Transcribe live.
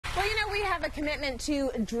have a commitment to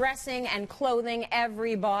dressing and clothing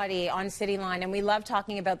everybody on Cityline, and we love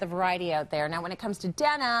talking about the variety out there. Now, when it comes to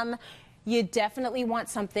denim, you definitely want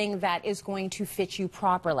something that is going to fit you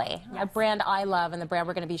properly. Yes. A brand I love, and the brand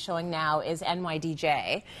we're going to be showing now, is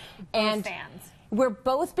NYDJ. And fans. We're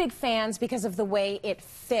both big fans because of the way it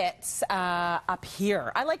fits up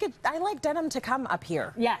here. I like it. I like denim to come up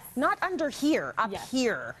here. Yes. Not under here, up Yes.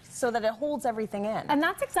 here, so that it holds everything in. And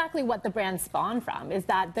that's exactly what the brand spawned from, is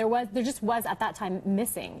that there just was at that time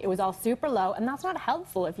missing. It was all super low, and that's not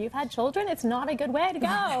helpful. If you've had children, it's not a good way to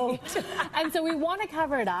go. And so we want to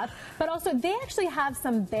cover it up, but also they actually have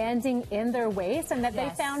some banding in their waist, and that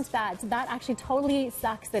Yes. they found that actually totally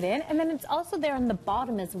sucks it in, and then it's also there on the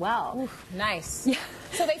bottom as well. Oof, nice. Yeah.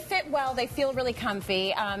 So they fit well, they feel really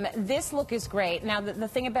comfy. This look is great. Now, the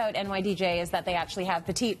thing about NYDJ is that they actually have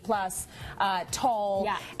petite plus, tall,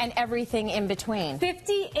 Yeah. and everything in between.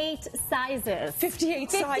 58 sizes. 58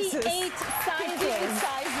 sizes. 58 sizes. 58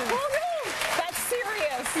 sizes. That's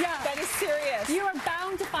serious. Yeah. That is serious. You are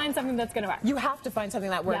bound to find something that's going to work. You have to find something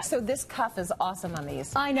that works. Yes. So this cuff is awesome on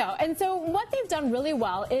these. I know. And so what they've done really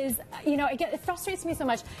well is, you know, it frustrates me so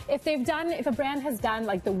much. If a brand has done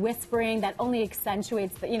like the whispering that only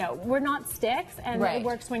accentuates the, you know, we're not sticks, and Right. it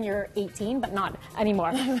works when you're 18, but not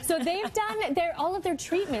anymore. So they've done all of their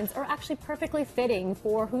treatments are actually perfectly fitting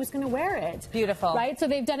for who's going to wear it. Beautiful. Right? So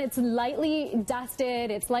they've done, it's lightly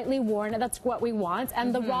dusted, it's lightly worn, and that's what we want.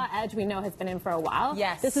 And the raw edge we know has been in for a while.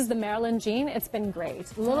 Yes. This is the Maryland jean. It's been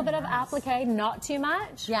great. A little bit of applique, not too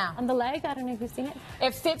much. Yeah. On the leg, I don't know if you've seen it.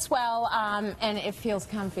 It fits well, and it feels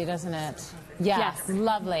comfy, doesn't it? Yes. Yes.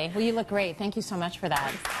 Lovely. Well, you look great. Thank you so much for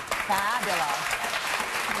that. Fabulous.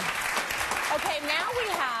 Okay, now we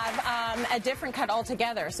have a different cut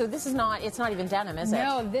altogether. So this is not, it's not even denim, is it?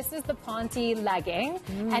 No, this is the Ponte legging,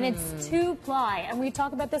 and it's 2-ply, and we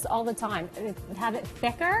talk about this all the time. Have it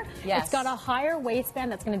thicker. Yes. It's got a higher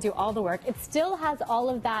waistband that's going to do all the work. It still has all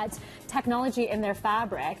of that technology in their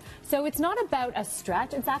fabric, so it's not about a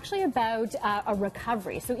stretch. It's actually about a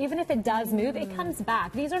recovery. So even if it does move, it comes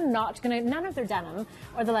back. These are not going to, none of their denim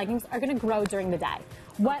or the leggings are going to grow during the day.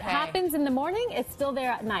 What happens in the morning is still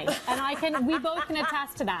there at night, and we both can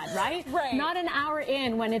attest to that, right? Right. Not an hour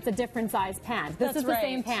in when it's a different size pant. This is the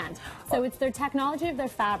same pant. So it's their technology of their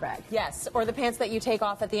fabric. Yes, or the pants that you take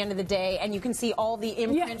off at the end of the day, and you can see all the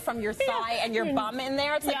imprint from your thigh and your bum in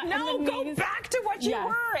there. It's like, no, go back to what you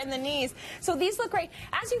were in the knees. So these look great.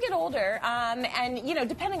 As you get older, and you know,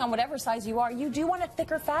 depending on whatever size you are, you do want a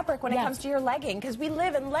thicker fabric when it comes to your legging, because we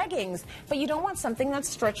live in leggings, but you don't want something that's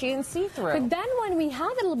stretchy and see-through. But then when we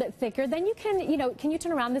have it a little bit thicker, then you can, you know, can you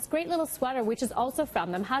turn around? This great little sweater, which is also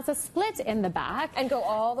from them, has a split in the back. And go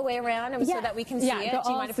all the way around, and so that we can see it. Do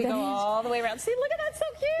you mind if we go all the way around? See, look at that, so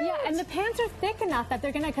cute. Yeah, and the pants are thick enough that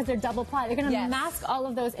they're gonna, because they're double ply, they're gonna mask all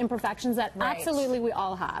of those imperfections that absolutely we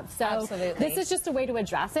all have. So this is just a way to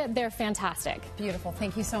address it. They're fantastic. Beautiful.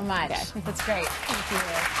 Thank you so much. That's great. Thank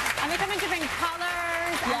you. And they come in different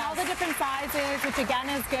colors and all the different sizes, which again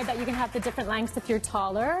is good that you can have the different lengths if you're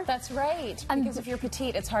taller. That's right. Because if you're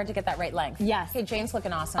petite, it's hard to get that right length. Yes. Hey, Jane's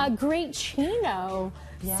looking awesome. A great chino.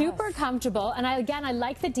 Yes. Super comfortable, and I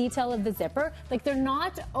like the detail of the zipper. Like, they're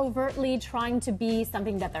not overtly trying to be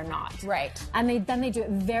something that they're not. Right. And then they do it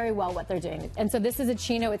very well what they're doing. And so this is a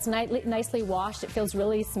chino. It's nicely washed. It feels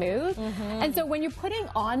really smooth. And so when you're putting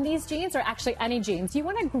on these jeans, or actually any jeans, you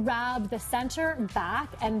want to grab the center back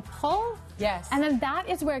and pull. Yes. And then that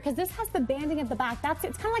is where, because this has the banding at the back.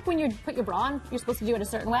 It's kind of like when you put your bra on, you're supposed to do it a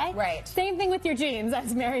certain way. Right. Same thing with your jeans,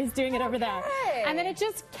 as Mary's doing it over there. And then it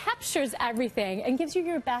just captures everything and gives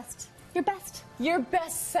you your best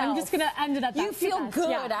self. I'm just gonna end it at that. You feel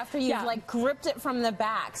good after you've like gripped it from the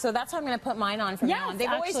back. So that's how I'm gonna put mine on from now on. They've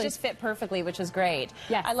always just fit perfectly, which is great.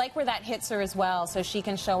 Yes. I like where that hits her as well, so she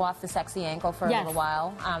can show off the sexy ankle for a little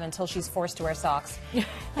while until she's forced to wear socks.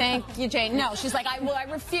 Thank you, Jane. No, she's like, I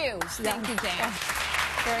refuse. Thank you, Jane.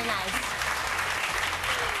 Very nice.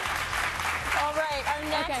 All right, our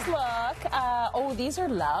next look. Oh, these are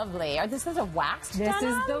lovely. This is a waxed denim?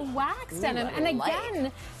 This is the waxed denim. And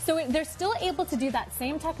again, so they're still able to do that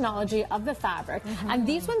same technology of the fabric. And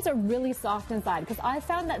these ones are really soft inside, because I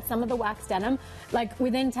found that some of the waxed denim, like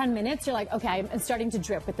within 10 minutes, you're like, okay, I'm starting to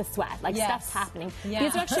drip with the sweat. Like stuff's happening.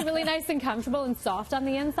 These are actually really nice and comfortable and soft on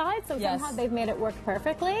the inside. So somehow they've made it work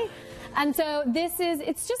perfectly. And so this is,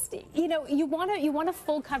 it's just, you know, you want a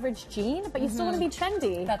full coverage jean, but you still want to be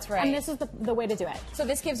trendy. That's right. And this is the way to do it. So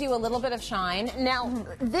this gives you a little bit of shine. Now,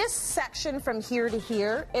 this section from here to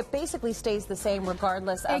here, it basically stays the same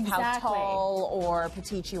regardless of how tall or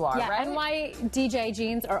petite you are, right? And my DJ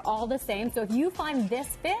jeans are all the same. So if you find this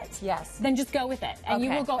fit, then just go with it. And you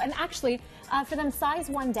will go. And actually, for them, size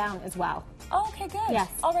 1 down as well. Oh, okay, good. Yes.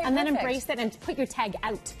 All right, and then embrace it and put your tag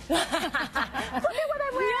out. Look at what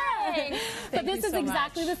I'm wearing. But this is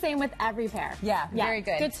exactly the same with every pair. Yeah, very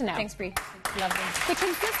good. Good to know. Thanks, Bree. Love this. The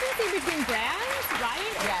consistency between brands, right?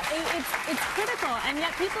 Yes. It's critical, and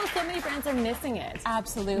yet so many brands are missing it.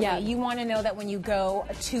 Absolutely. Yeah. You want to know that when you go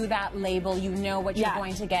to that label, you know what you're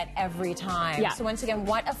going to get every time. So once again,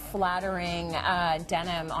 what a flattering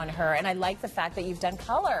denim on her, and I like the fact that you've done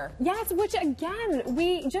color. Yes, which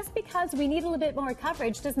again, just because we need a little bit more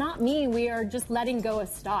coverage does not mean we are just letting go of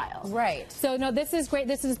style. Right. So no, this is great.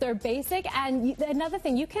 This is their basic, and another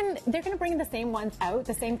thing, they're going to bring the same ones out,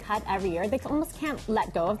 the same cut every year. They almost can't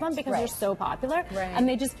let go of them because they're so popular, and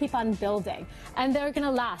they just keep on building, and they're going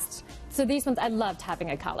to last. So these ones, I loved having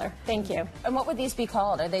a color. Thank you. And what would these be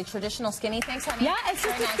called? Are they traditional skinny? Thanks, honey. Yeah, it's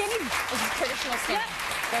just a skinny. It's traditional skinny.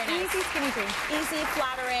 Very nice. Easy skinny jeans. Easy,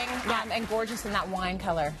 flattering, and gorgeous in that wine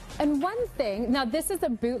color. And one thing, now this is a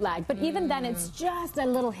bootleg, but even then it's just a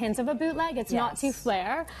little hint of a bootleg. It's not too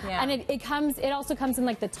flare. And it also comes in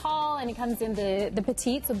like the tall, and it comes in the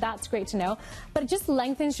petite, so that's great to know. But it just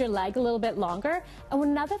lengthens your leg a little bit longer. And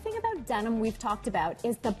another thing about denim we've talked about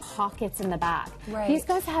is the pockets in the back. These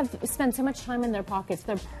guys have spent so much time in their pockets.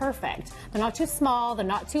 They're perfect. They're not too small. They're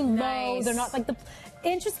not too low. They're not like the...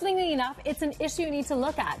 Interestingly enough, it's an issue you need to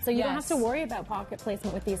look at, so you don't have to worry about pocket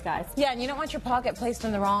placement with these guys. Yeah, and you don't want your pocket placed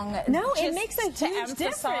in the wrong... No, it makes a to huge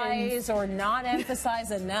emphasize difference. Or not emphasize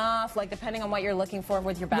enough, like depending on what you're looking for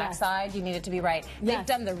with your backside, you need it to be right. They've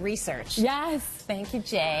done the research. Yes. Thank you,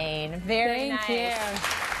 Jane. Very nice. Thank you.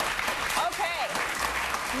 Okay,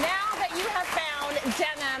 now that you have found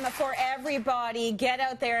denim for everybody, get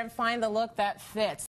out there and find the look that fits.